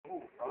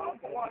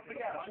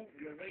bun.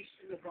 You're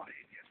racing the bun.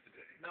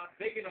 Not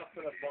big enough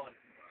for the bun.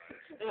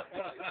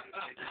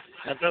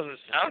 That doesn't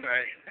sound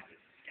right.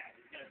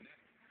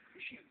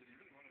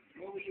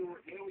 Where were you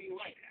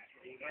like?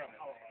 You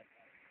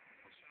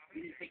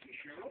didn't take your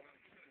shirt off?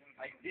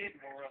 I did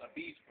when we were on the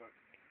beach, but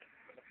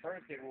the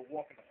first day we were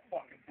walking the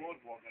fucking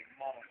boardwalk like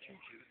Mama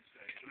Choo-Choo.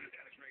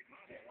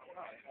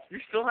 You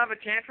still have a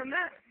tan from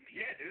that?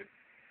 Yeah, dude.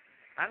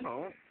 I don't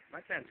know.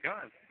 My tan's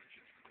gone.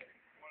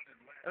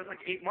 That was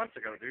like 8 months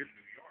ago, dude.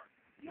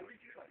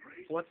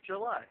 4th of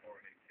July.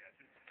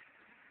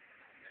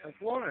 That's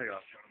long ago.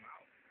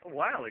 A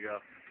while ago.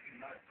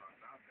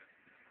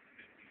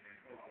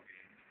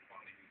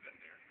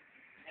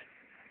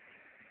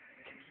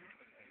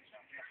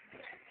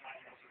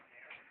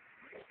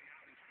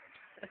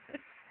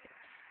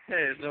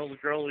 Hey, there's no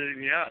girl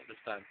leading you out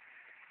this time.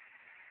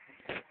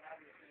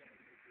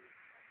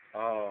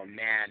 Oh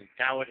man,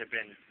 that would have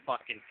been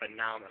fucking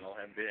phenomenal,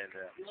 him being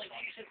there. You like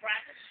cheese and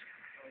crackers?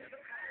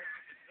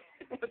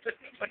 What the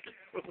fuck is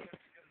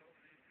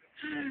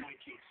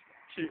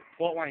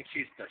Port wine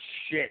cheese the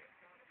shit.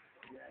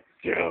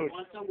 Dude,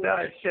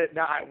 that shit,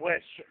 no, I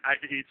wish I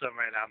could eat some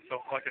right now. I'm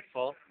so fucking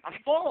full. I'm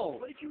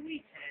full! What did you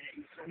eat?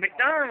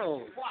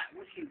 McDonald's! What?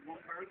 What did you eat? One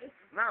burger?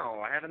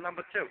 No, I had a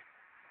number 2.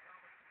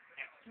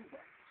 Two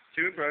burgers.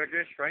 2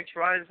 burgers, french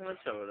fries, and a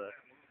soda.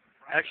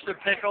 Extra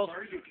pickles,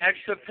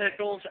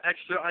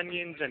 extra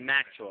onions, and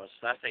mac sauce.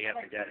 That's how you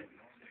have to get it.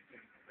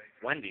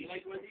 Wendy's.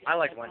 I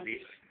like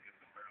Wendy's.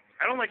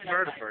 I don't like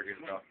murder burgers,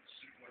 though.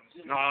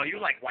 No,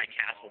 you like White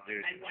Castle,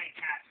 dude. And White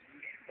Castle.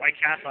 White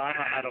Castle, I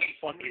don't know how to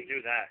fucking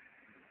do that.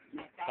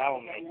 That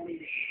one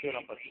makes shit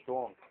up a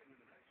storm.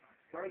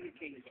 Burger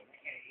King is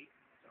okay.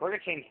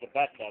 Burger King's the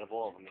best out of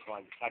all of them, if you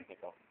want to be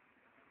technical.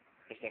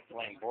 If they're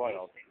flame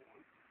broiled.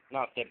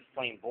 No, if they're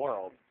flame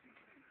broiled.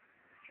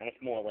 And it's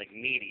more like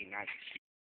meaty, not